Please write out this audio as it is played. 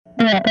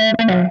Internet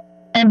Opener,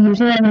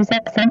 Unusual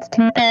Music since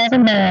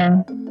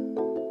 2009.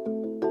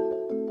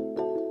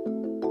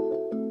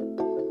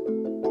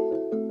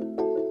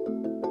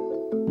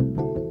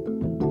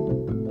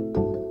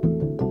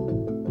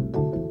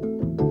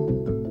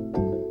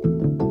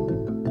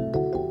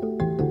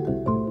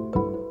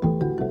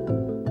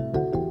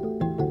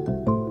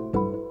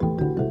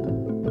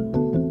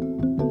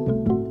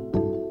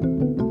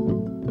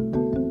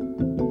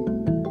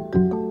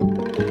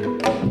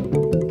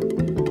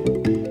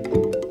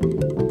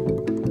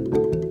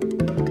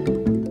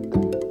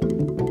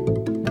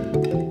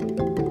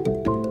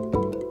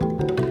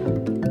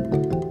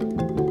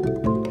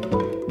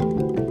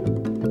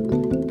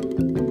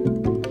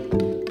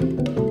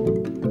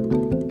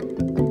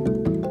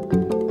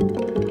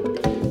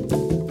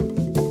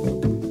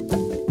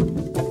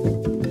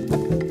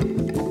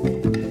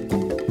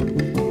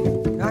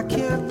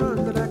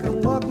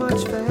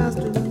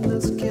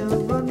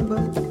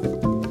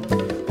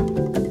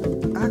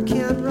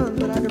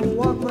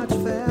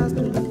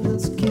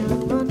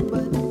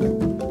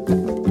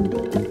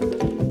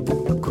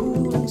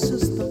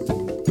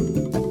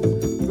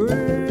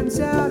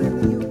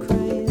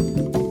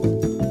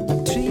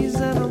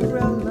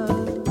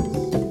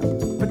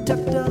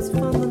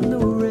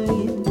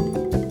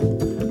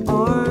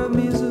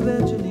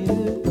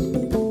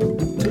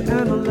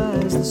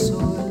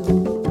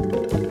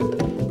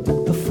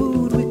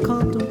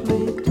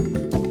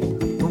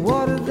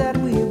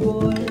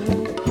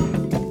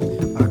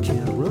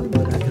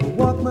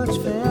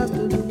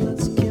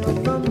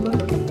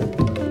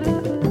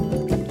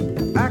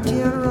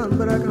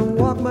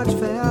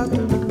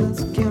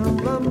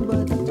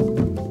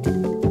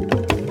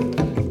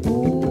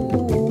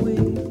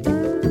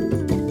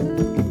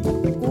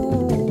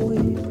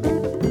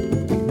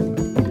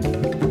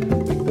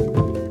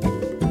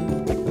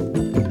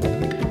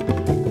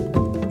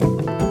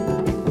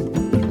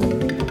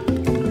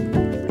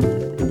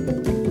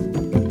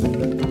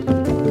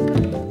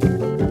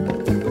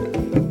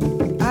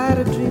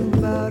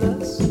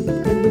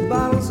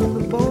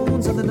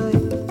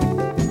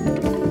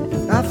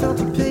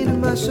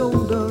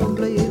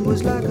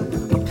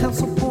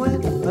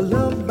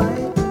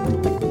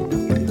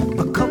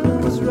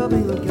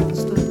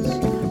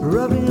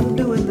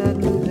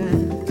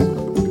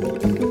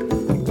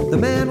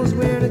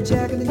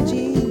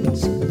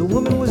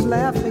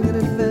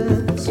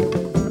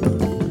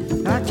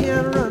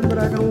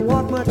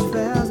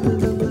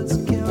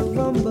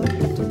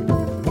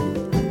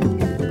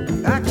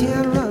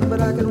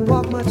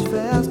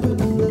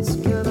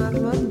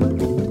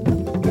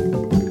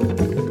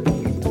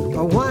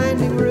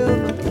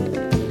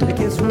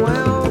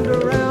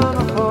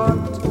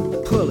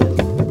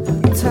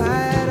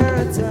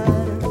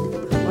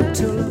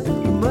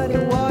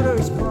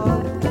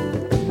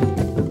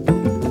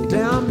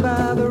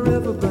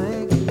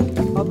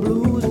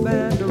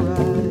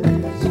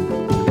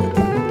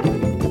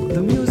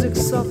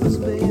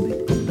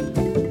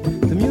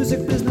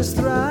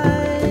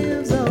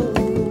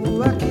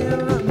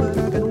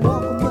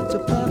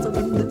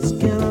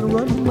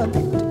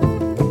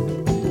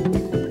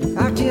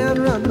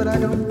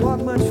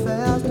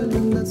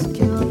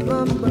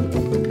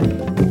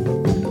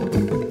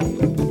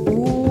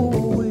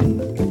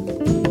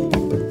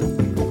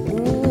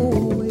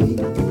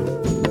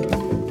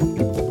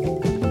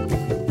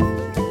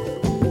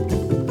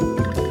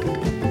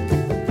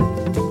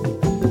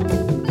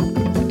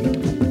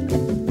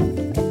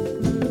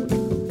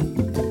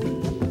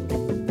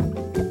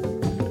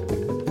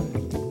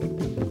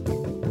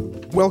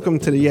 Welcome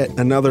to yet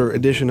another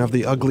edition of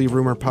the Ugly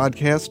Rumor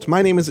Podcast.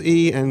 My name is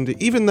E, and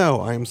even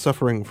though I am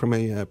suffering from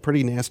a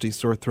pretty nasty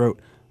sore throat,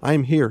 I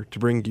am here to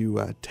bring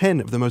you 10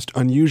 of the most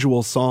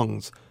unusual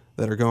songs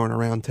that are going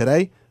around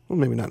today. Well,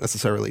 maybe not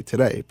necessarily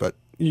today, but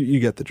you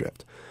get the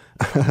drift.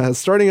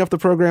 Starting off the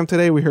program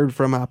today, we heard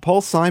from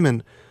Paul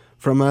Simon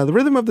from The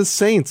Rhythm of the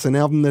Saints, an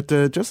album that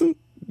doesn't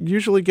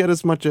usually get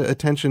as much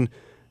attention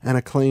and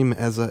acclaim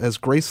as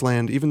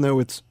Graceland, even though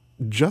it's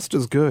just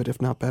as good, if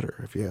not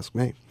better, if you ask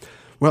me.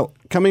 Well,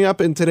 coming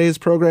up in today's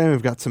program,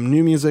 we've got some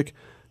new music,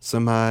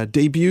 some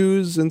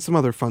debuts, and some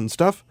other fun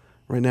stuff.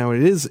 Right now,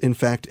 it is, in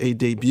fact, a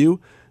debut.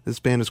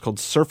 This band is called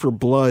Surfer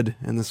Blood,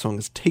 and this song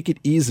is Take It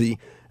Easy.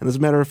 And as a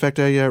matter of fact,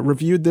 I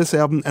reviewed this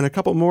album and a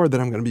couple more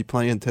that I'm going to be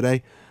playing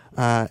today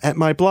at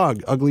my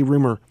blog,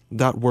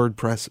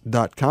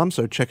 uglyrumor.wordpress.com.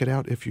 So check it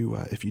out if you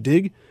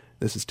dig.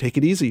 This is Take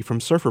It Easy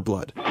from Surfer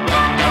Blood.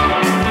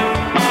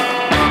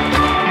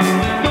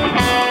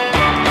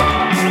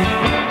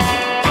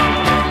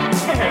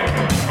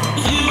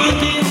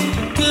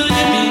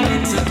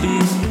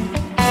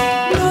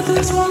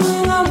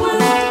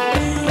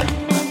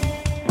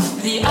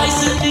 The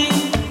icing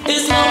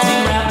is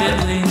melting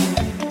rapidly,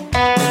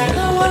 and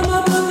now I'm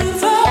a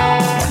believer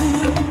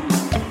too.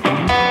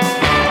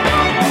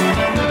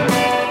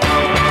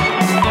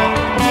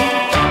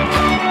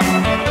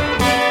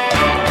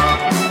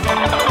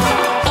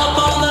 Up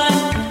all night,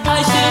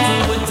 I shiver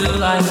with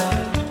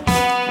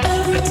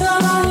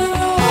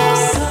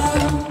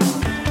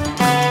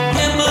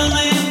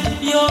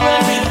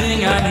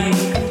everything I need.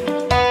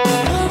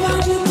 How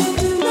about you get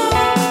to know?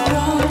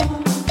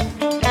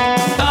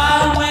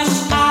 I wish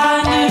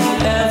I knew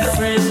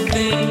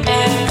everything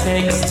it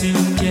takes to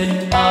get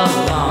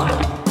along.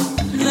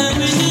 Then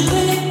we should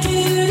take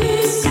it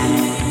easy.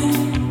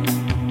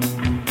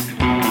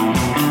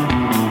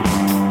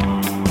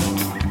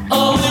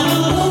 Oh, we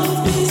will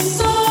both be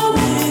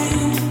sorry.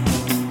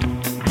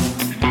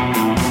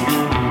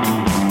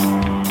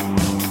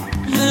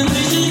 Then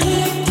we should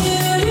take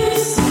it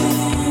easy.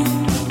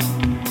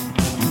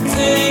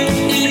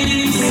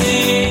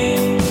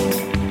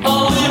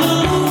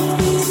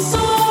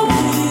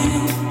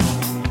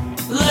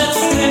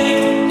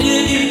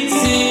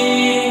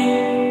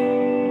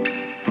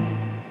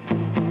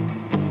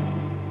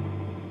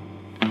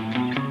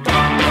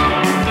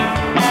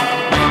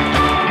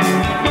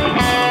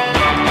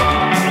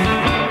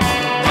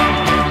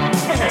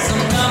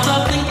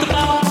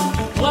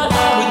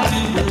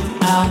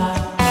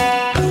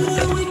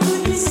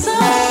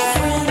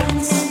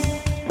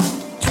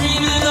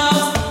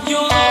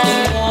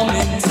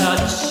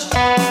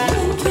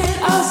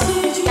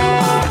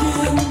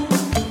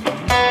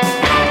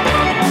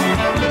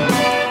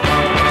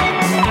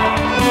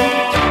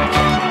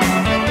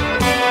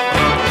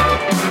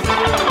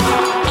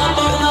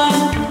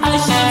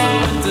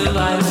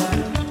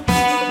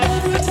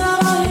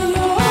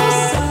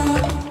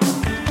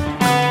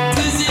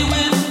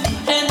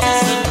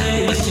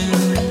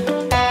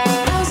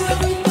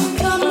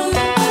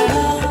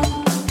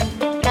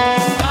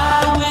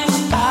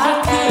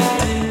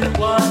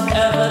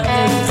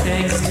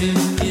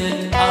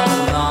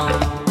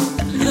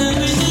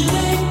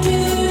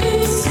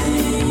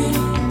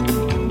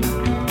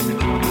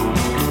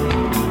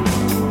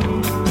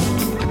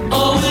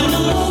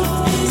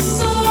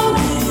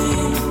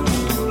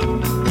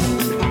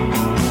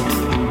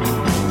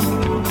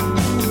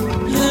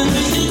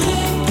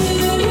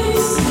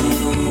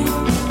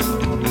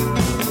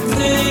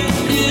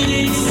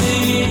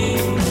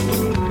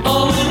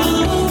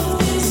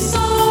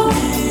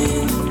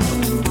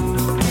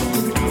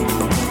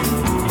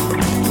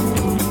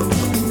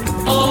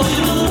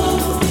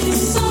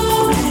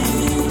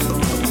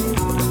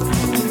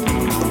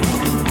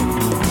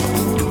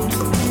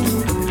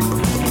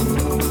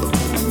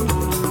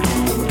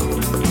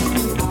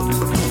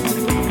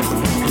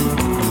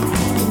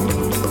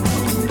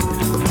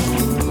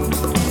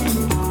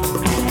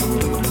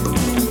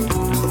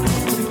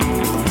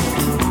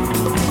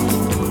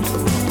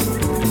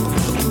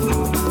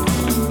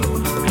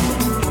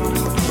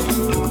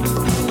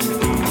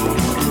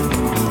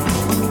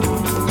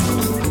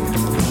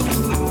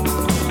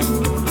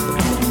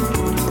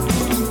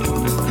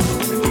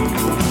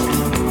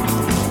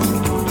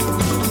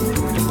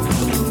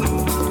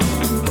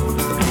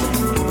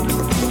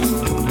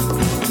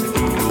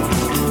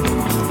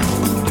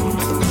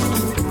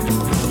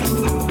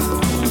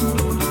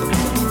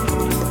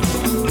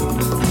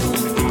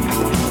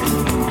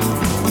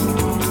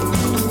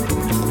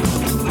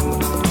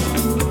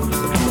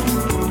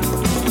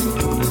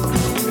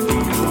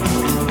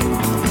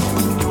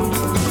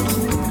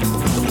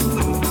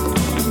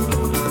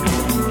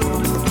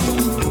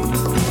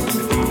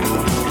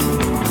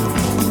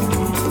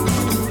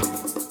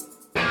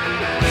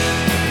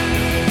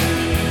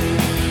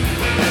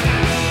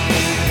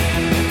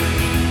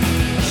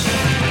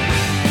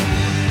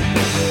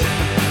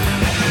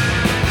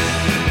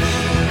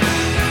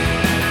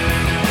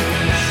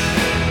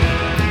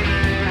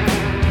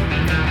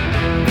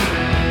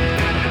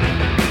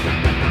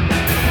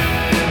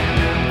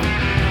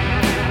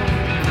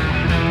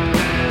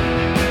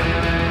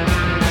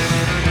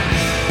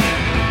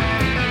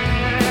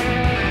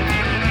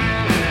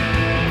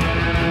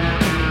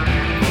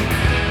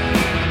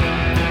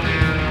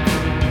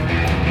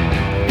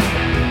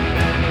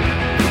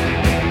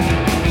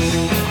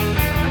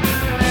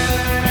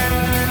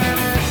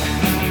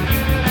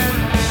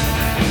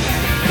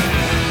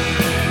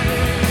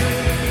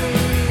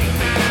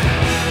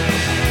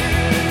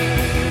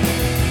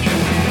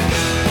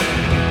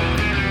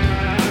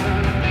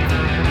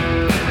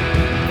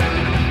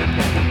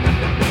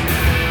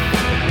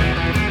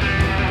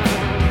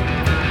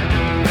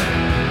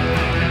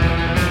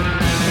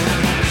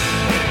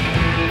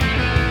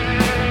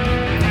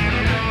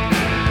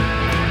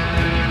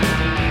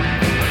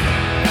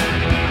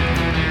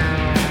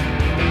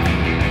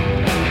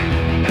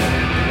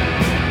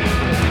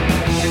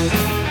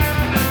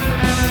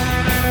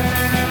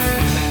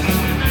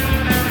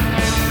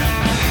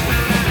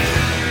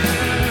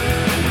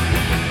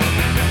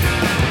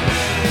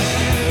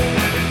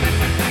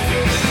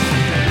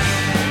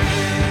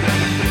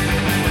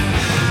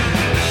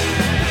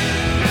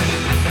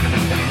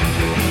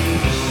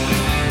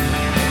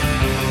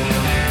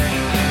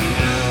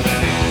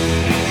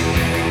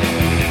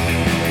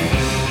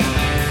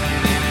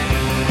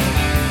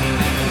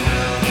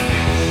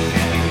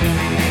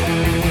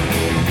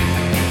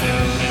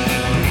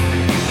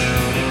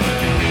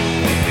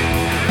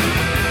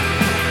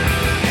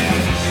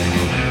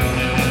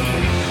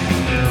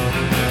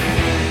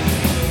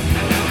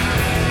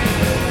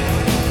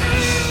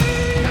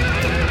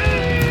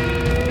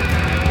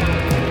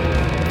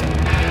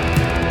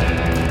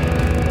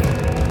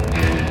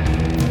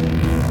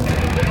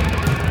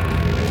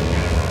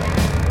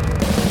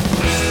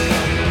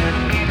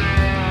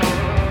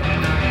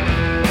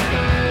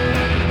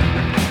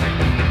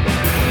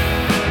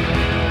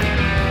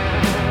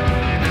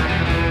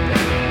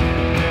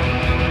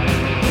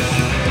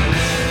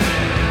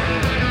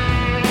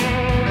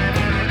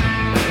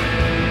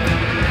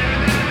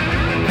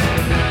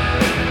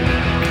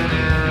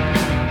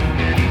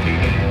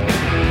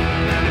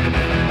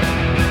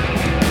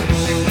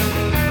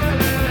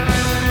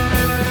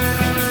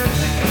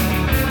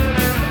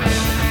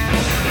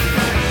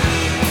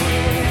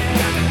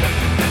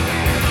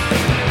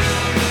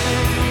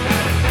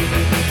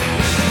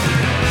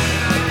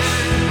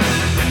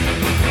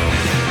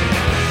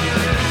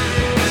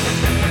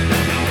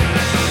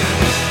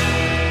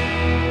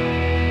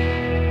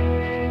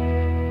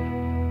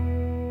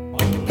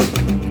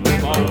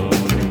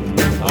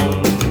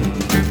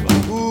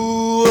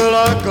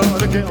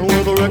 got a gal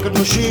with a record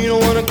machine.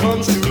 When it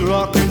comes to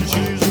rockin',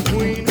 she's a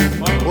queen.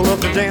 We'll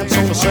love to dance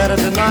on a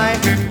Saturday night.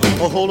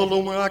 I'll hold her low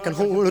where I can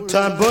hold her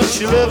tight, but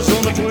she lives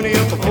on the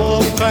 20th floor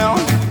of town.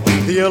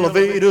 The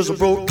elevators are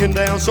broken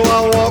down, so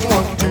I walk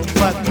 1, 2,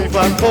 5, 3,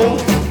 5, 4,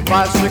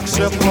 5, 6,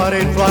 7,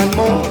 8, 5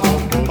 more.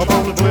 Up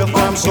on the 12th,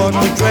 I'm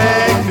starting to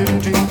drag.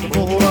 15th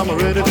floor, I'm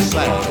ready to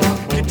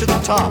slide. Get to the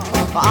top,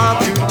 I'm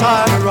too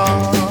tired to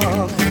rock.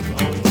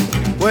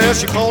 Well,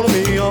 she called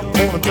me up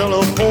on the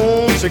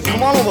telephone, said,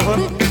 come on over,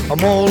 honey,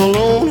 I'm all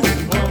alone.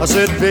 I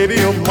said, baby,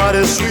 you're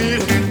mighty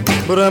sweet,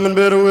 but I'm in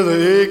bed with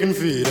a aching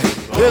feet.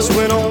 This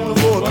went on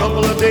for a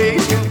couple of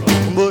days,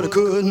 but I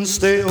couldn't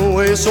stay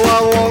away, so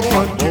I walked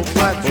 1, 2,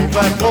 5, 3,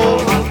 5, 4,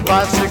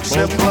 5, 6,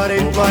 7,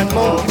 8, 5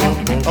 more.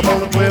 Up on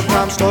the 12th,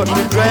 I'm starting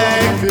to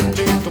drag.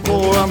 15th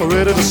floor, I'm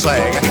ready to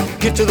sag.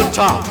 Get to the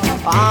top,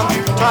 I'm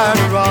too tired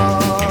to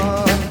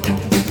rock.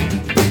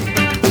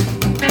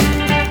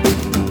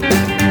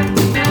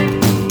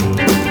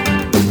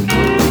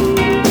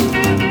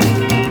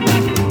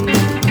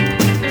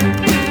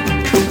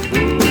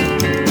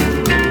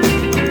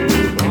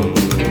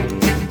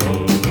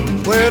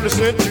 Well, they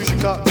sent to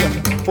Chicago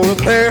for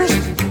repairs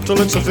till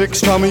it's a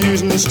fixed. I'm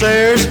using the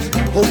stairs.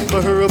 Hope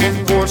to hurry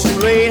before it's too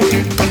late.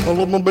 I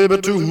love my baby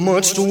too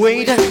much to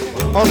wait.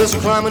 All this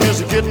climbing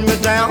is getting me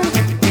down.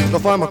 I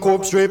find my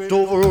corpse draped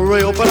over a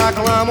rail, but I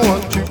climb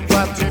 1, 2,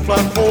 5, 3,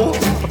 5, 4,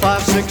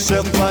 5, 6,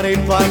 7, 8,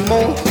 5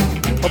 more.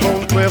 Up on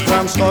the 12th,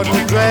 I'm starting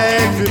to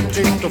drag.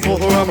 15th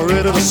floor, I'm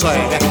ready to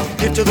sag.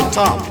 Get to the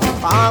top,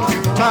 I'm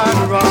too tired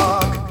to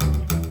rock.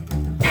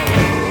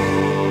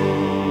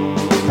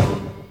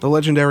 The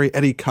legendary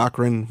Eddie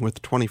Cochran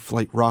with 20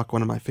 Flight Rock,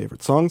 one of my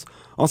favorite songs.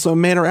 Also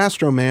Man or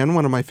Astro Man,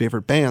 one of my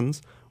favorite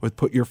bands, with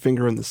Put Your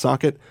Finger in the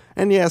Socket.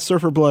 And yeah,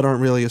 Surfer Blood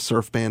aren't really a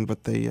surf band,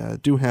 but they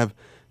do have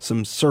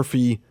some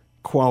surfy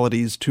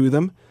qualities to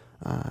them.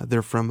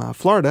 They're from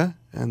Florida,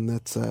 and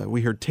that's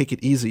we heard Take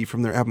It Easy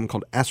from their album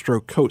called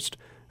Astro Coast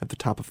at the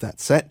top of that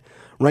set.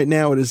 Right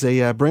now it is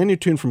a brand new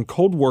tune from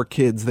Cold War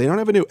Kids. They don't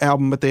have a new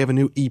album, but they have a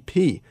new EP.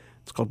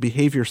 It's called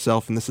Behave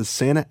Yourself, and this is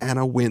Santa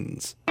Ana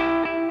Winds.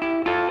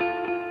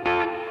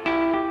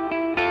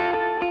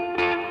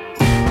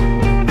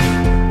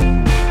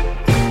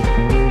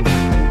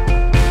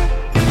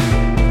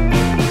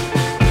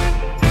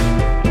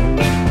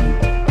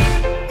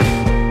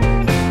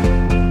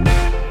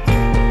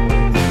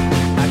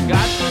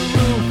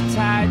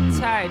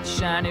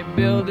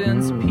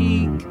 Buildings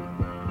peak,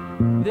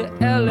 the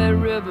LA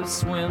River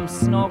swims,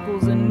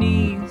 snorkels and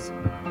knees,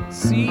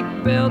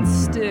 seatbelt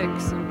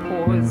sticks and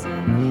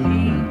poison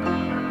heat.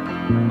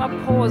 My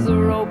pores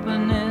are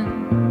opening,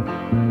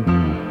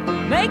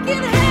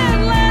 making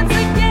headlines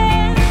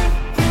again.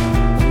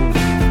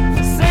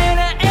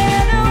 Santa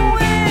Ana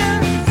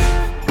winds,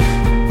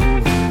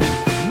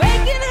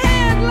 making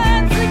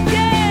headlines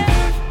again.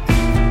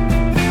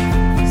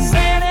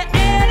 Santa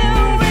Ana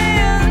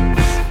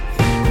winds.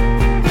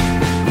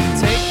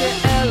 Take the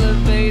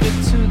elevator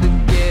to the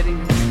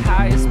Getty's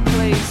highest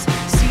place.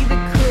 See the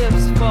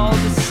cliffs fall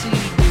to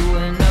sea,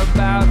 doing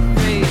about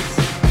face.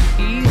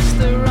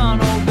 Easter on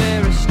Old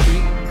Berry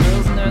Street,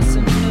 girls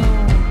nursing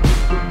noon,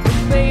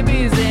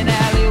 babies in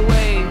alleyways.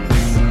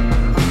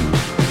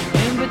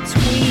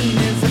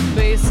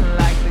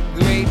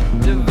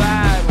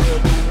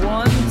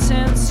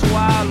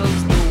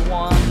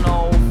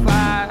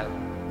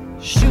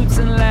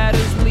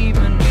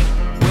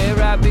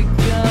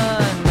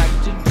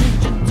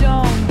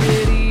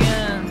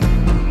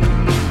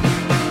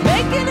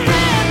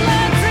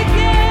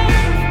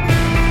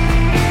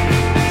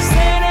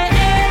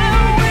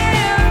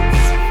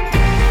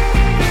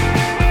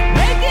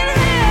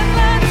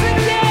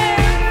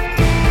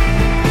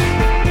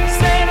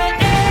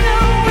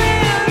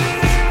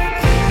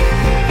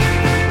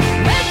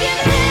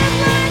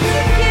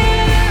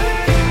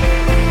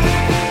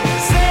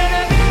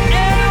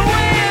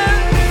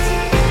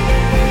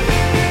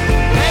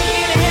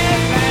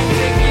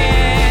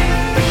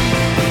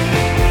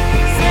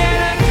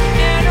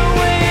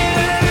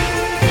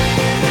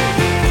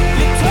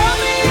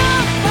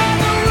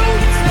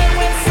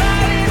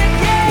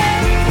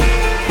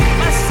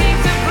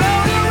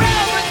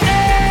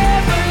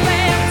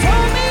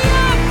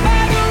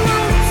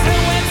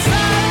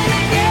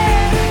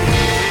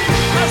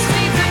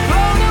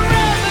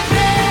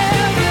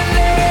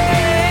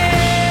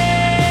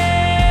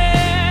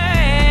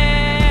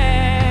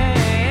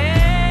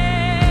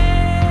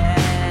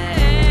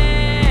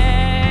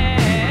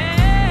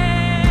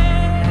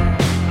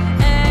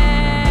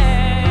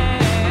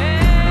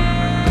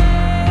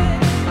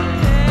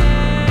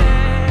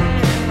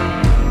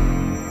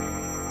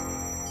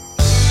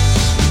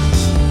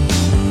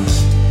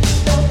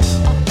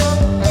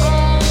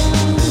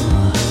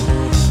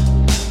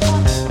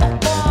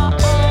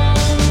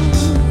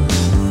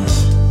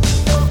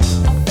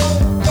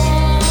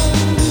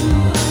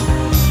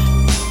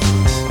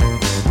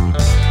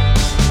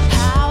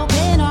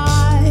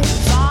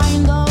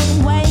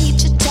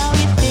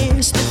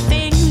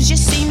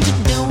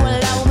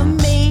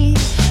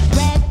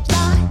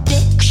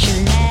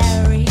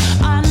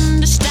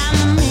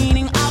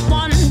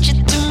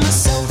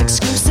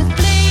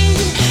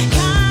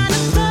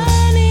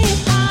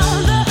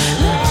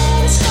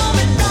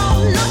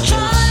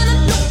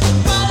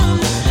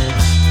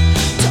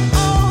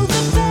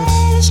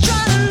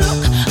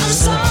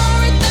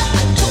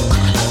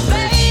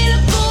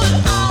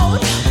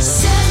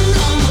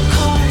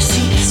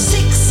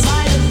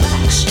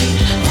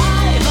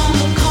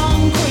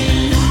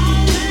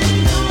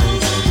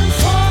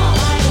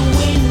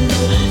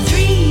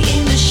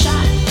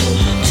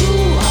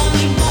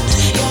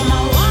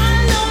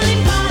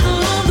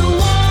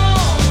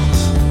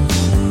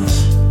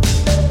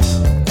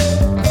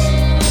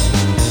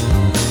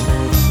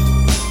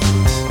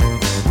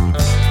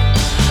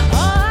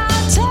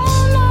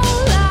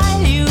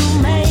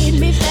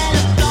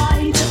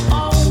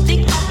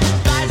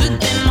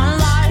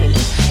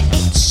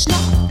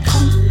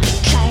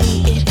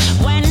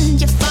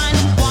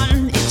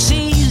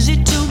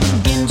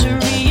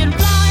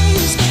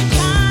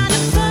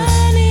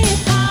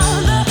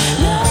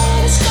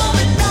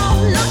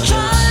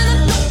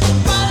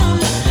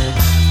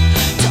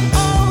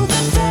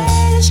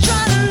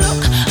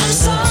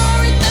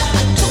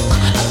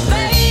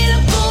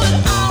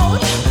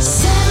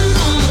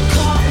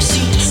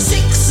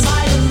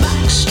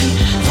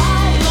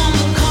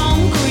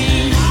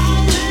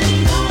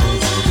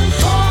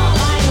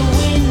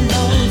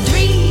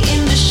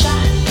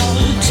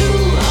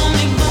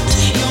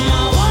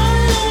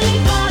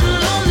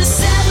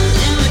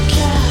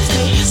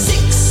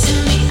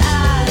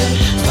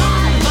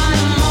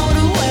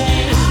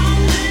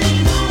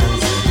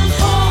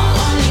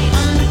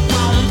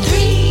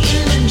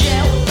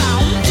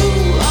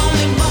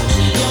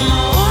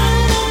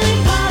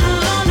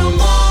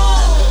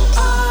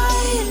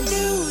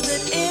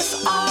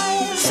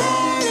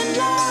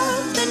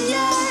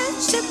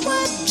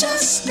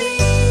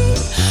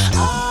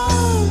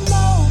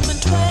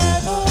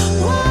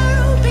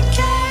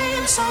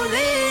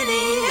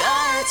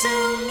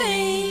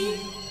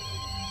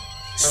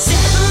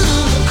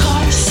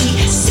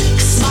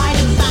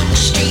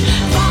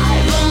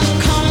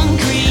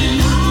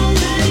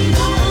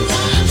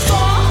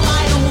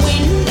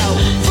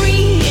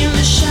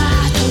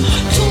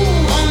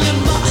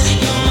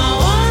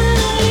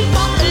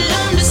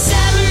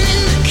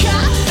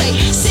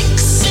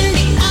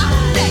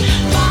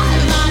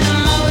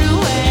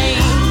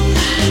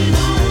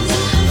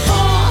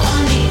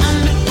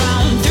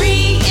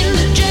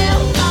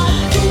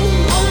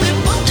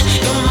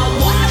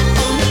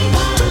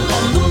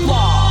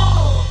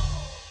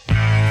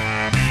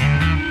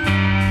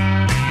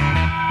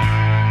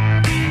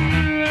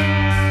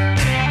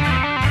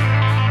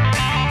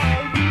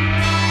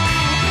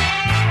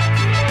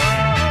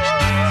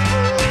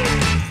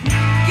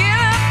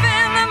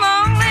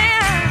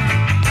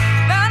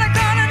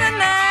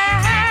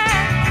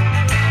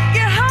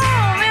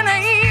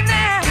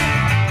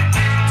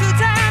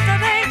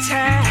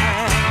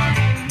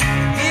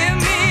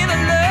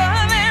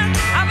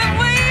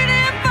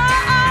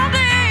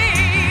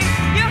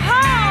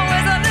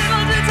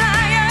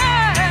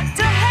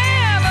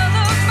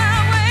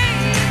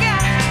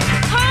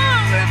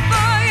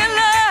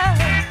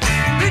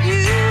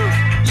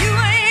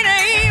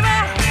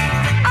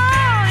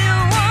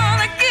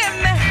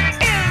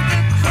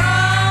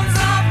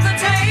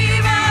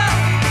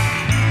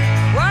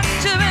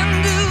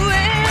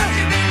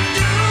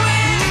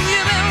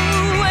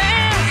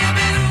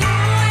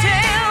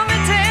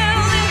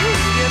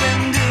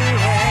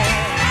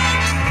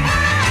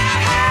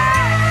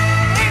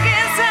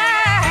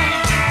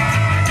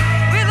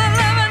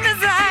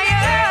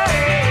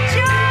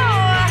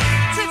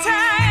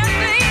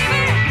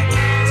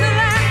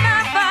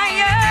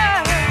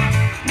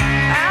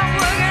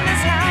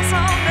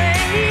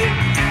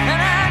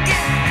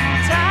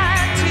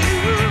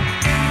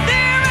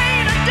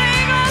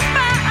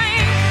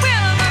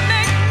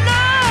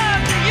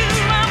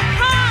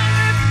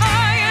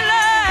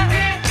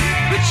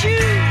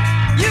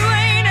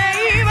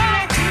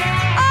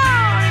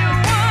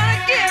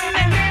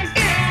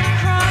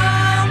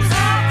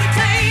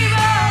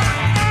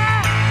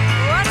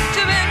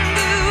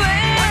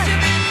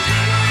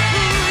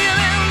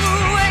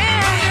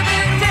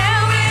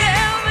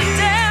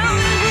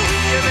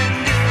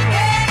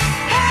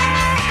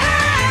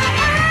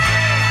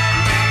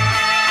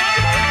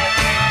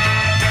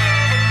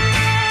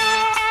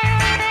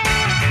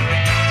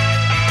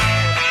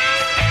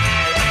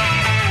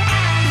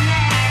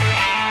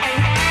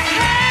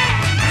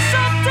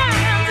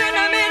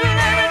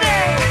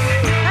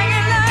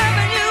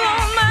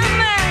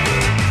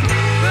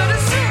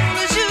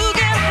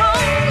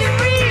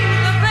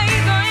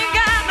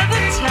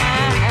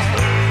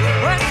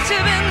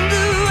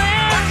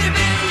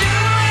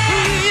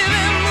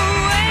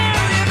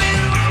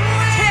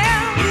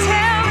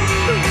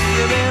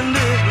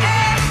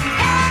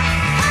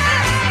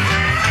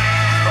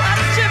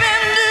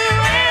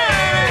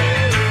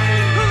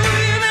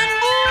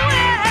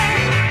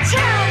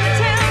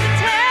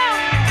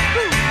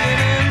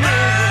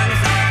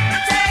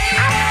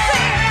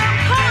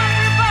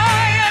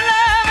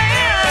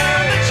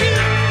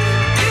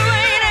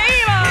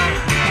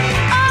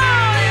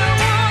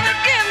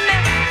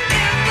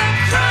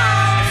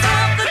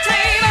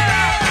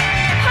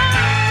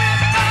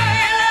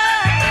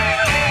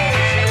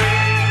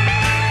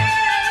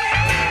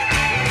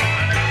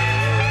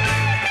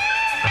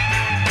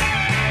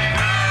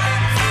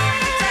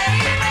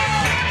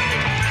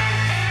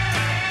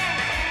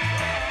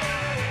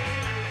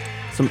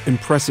 some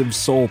impressive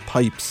soul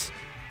pipes,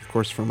 of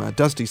course, from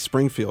Dusty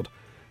Springfield.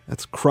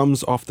 That's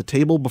Crumbs Off the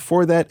Table.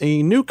 Before that,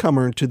 a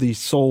newcomer to the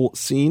soul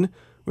scene.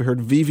 We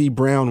heard Vivi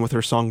Brown with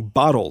her song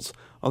Bottles,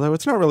 although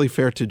it's not really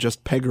fair to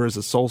just peg her as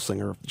a soul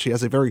singer. She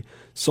has a very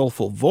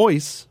soulful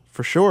voice,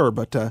 for sure,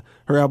 but her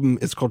album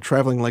is called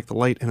Traveling Like the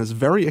Light and is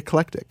very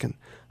eclectic, and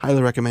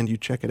highly recommend you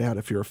check it out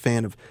if you're a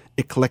fan of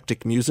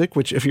eclectic music,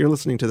 which if you're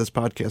listening to this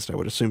podcast, I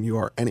would assume you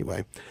are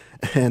anyway.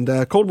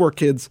 And Cold War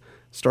Kids,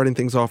 starting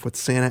things off with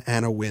Santa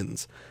Ana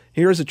Winds.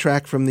 Here is a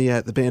track from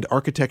the band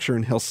Architecture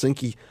in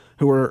Helsinki,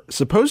 who are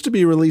supposed to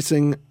be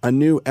releasing a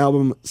new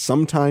album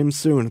sometime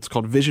soon. It's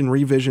called Vision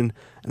Revision,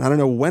 and I don't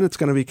know when it's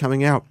going to be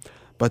coming out,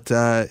 but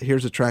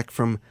here's a track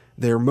from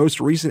their most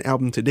recent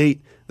album to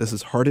date. This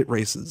is Heart It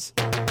Races.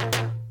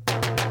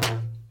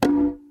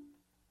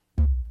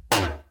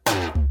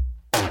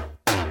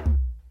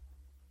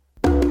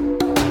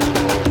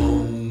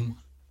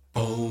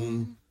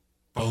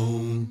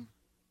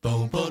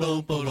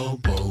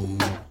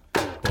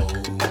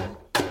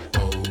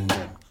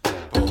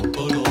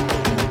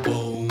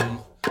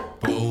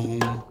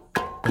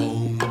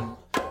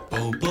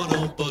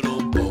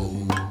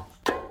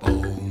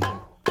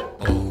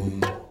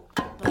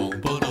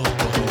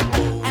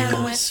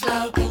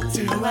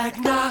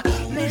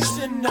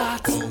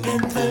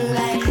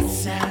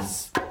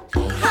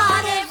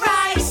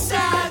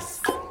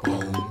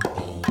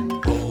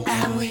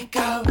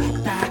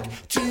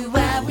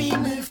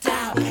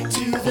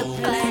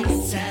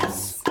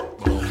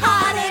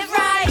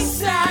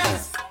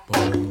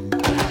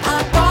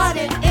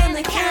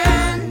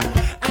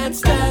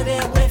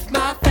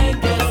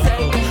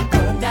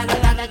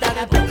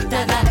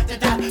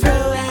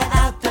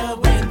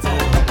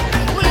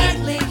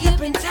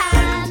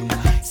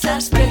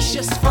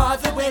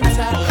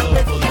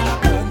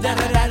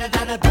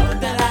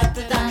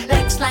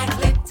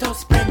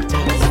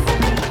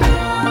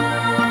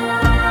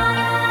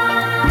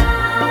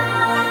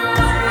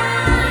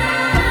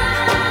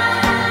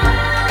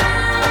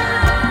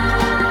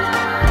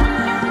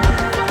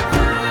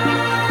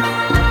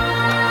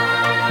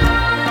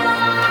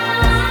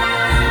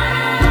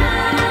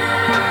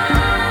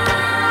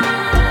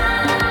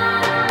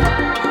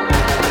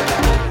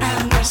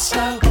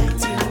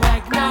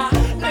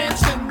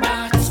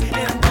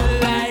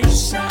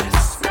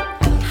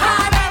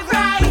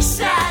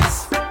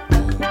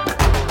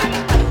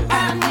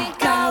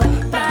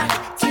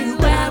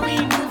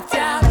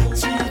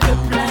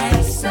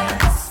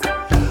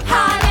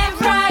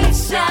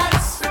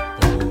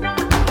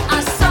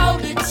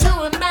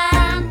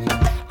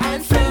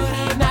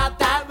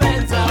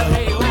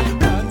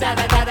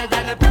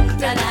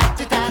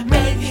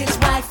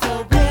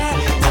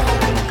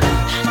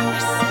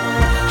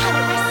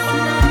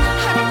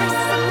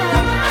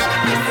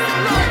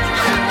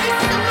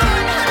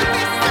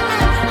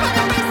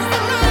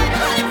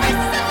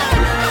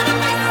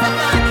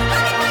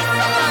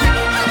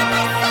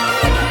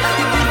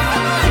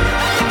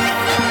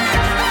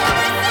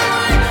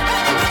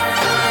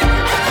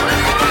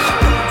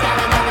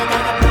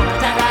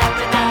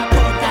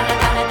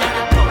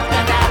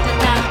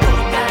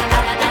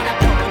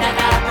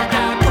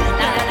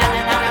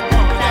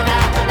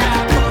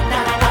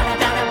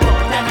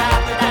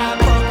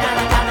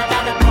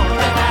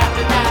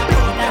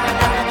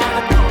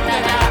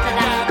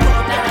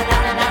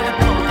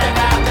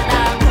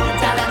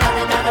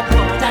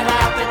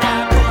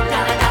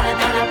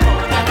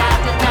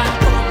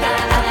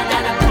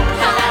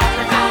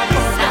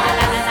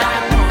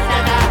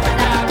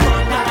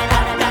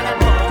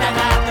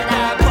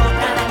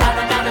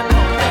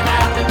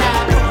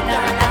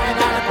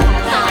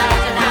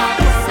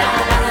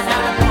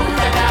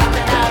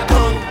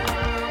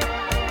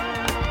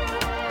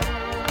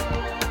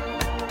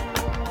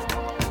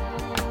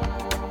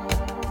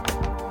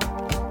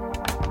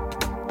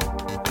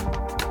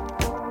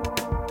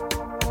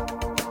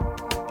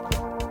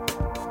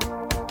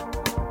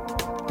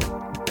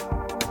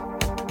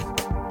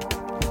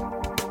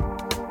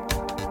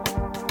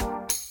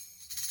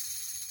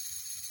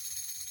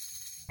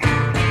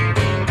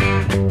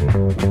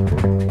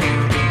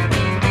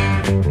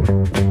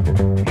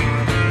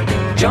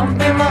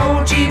 Jump in my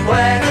old Jeep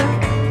wagon,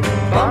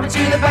 bump it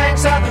to the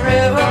banks of the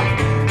river,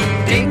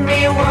 dig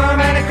me a worm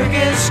and a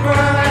cricket scrum,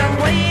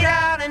 and wade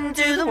out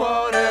into the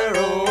water.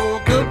 Oh,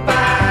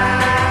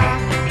 goodbye,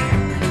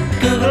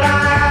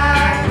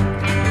 Google-eye,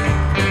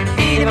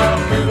 eat him up,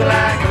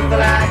 Google-eye,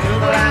 Google-eye,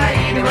 Google-eye,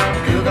 eat him up,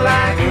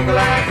 Google-eye,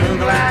 Google-eye,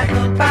 Google-eye,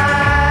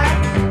 goodbye,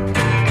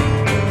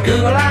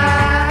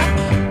 Google-eye,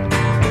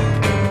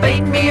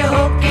 bait me a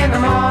hook in the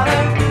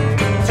mortar,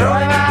 throw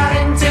him out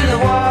into the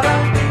water,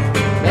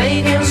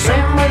 make him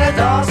swim with a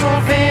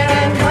dorsal fin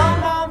and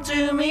come home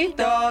to me,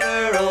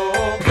 daughter.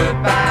 Oh,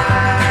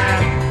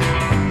 goodbye,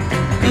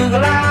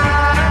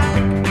 Google-eye,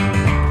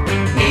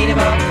 eat him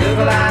up,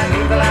 Google-eye,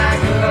 Google-eye,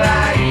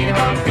 Google-eye, eat him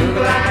up,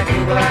 Google-eye,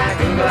 Google-eye,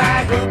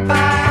 Google-eye,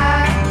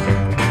 goodbye,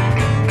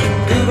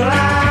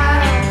 Google-eye.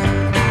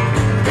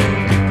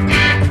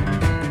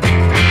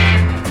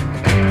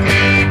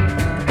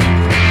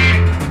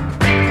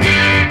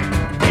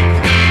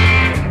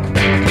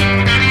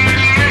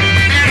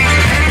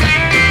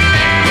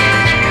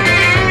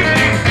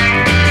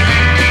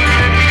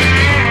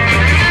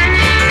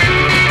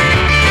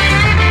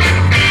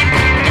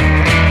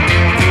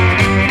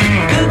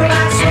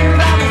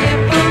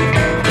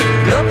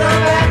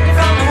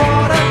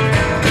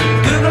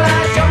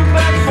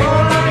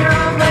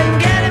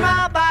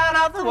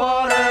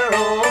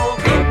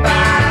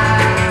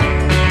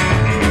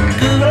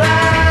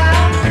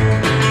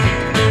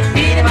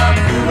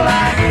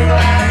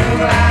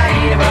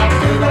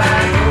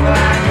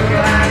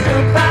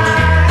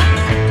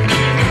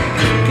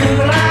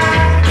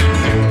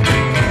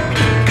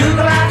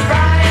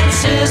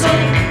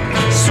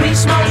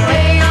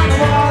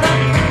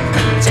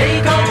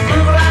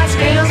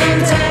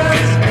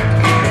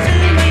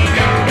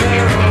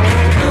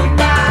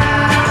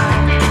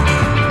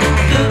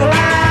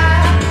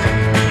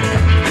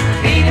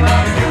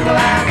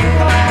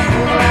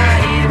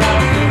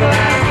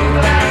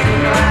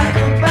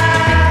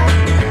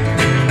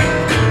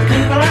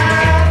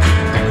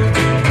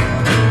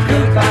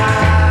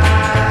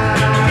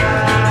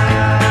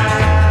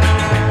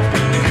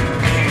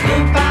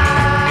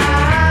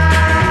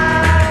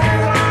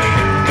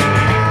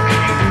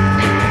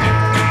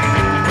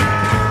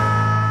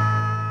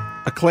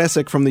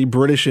 classic from the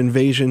British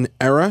invasion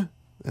era.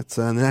 That's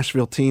the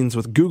Nashville Teens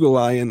with Google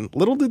Eye, and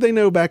little did they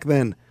know back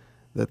then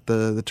that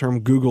the term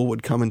Google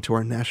would come into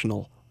our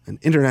national and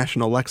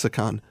international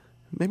lexicon.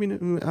 Maybe, I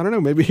don't know,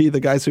 maybe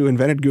the guys who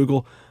invented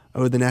Google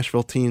owed the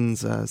Nashville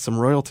Teens some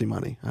royalty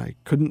money. I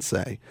couldn't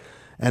say.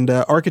 And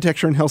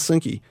Architecture in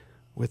Helsinki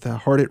with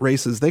Hard It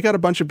Races. They got a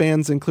bunch of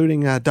bands,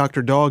 including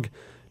Dr. Dog,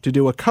 to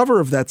do a cover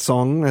of that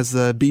song as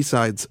the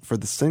B-sides for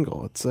the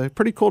single. It's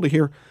pretty cool to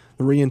hear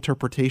the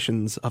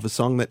reinterpretations of a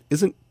song that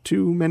isn't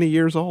too many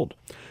years old.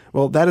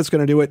 Well, that is going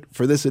to do it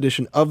for this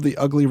edition of the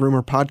Ugly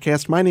Rumor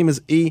Podcast. My name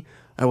is E.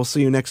 I will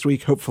see you next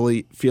week,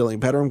 hopefully feeling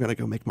better. I'm going to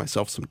go make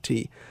myself some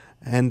tea.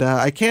 And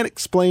I can't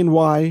explain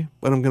why,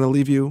 but I'm going to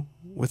leave you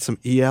with some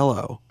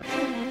ELO.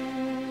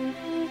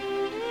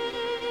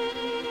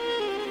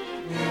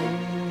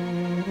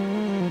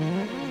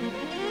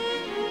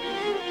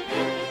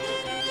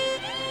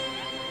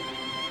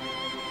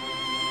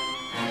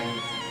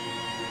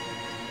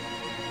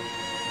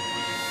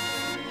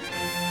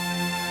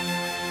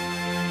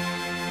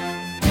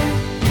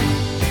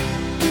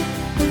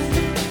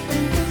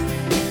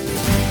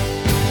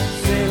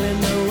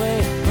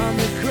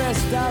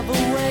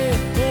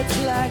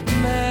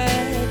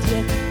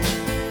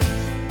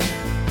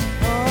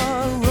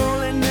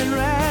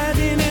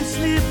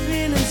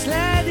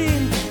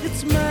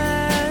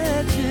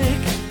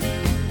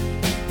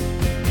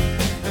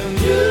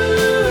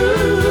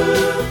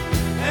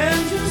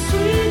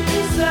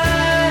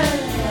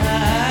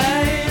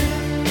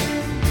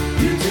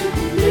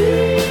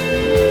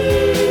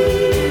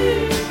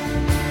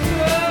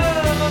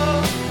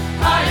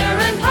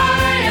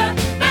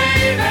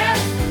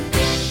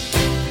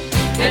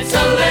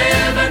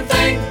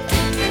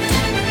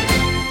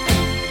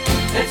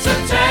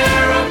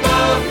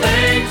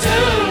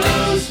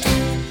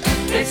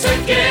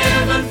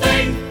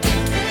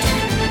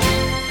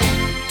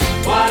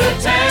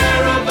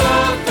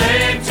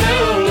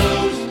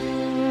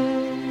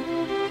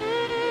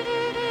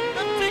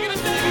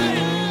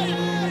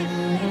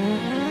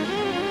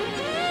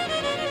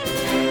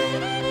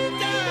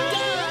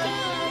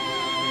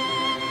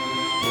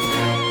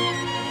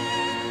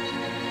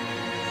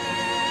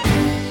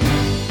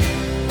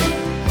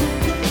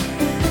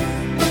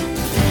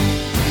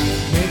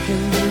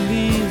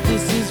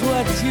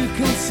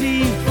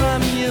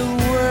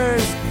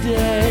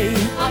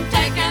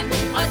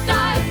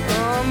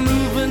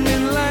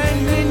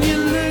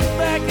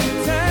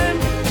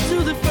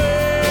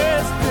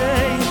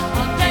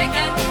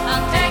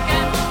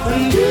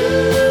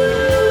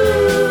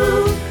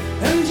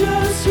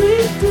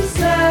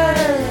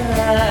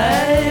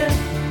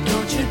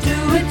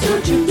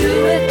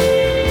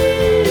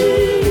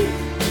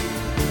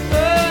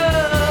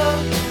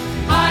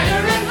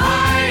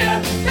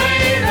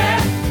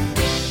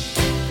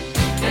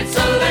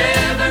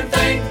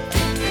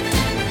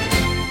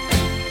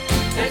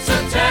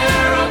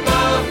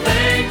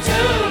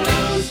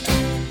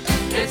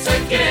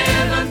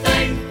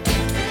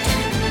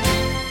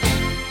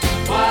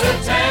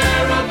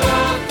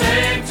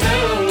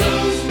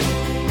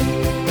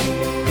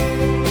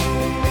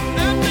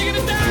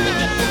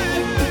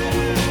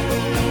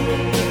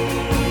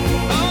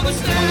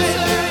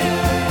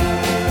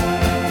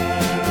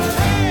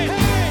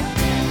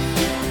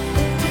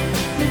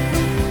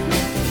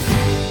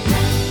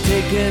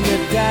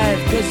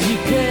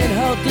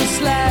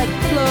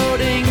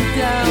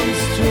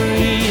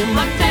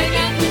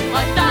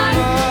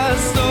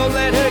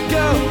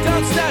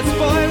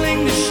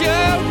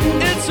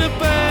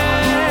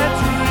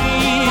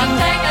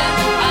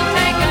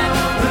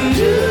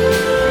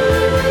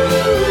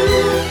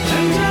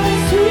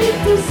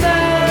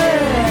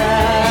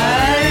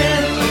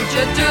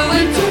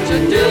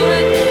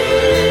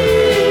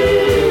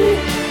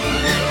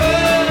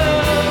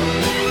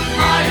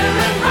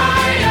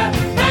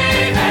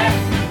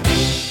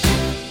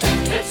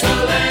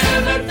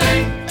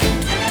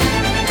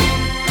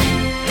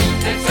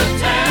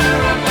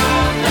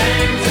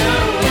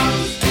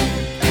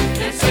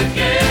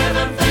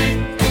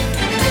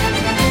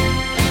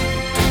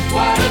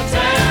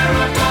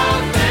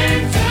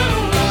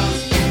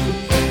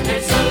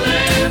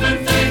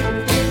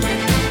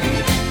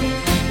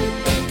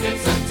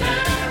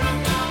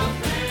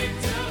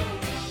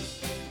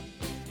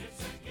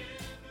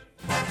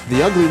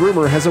 The Ugly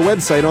Rumor has a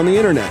website on the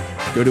internet.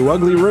 Go to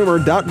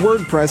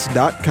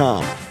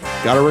uglyrumor.wordpress.com.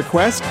 Got a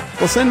request?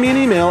 Well, send me an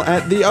email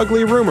at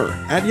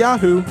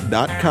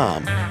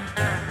theuglyrumor@yahoo.com.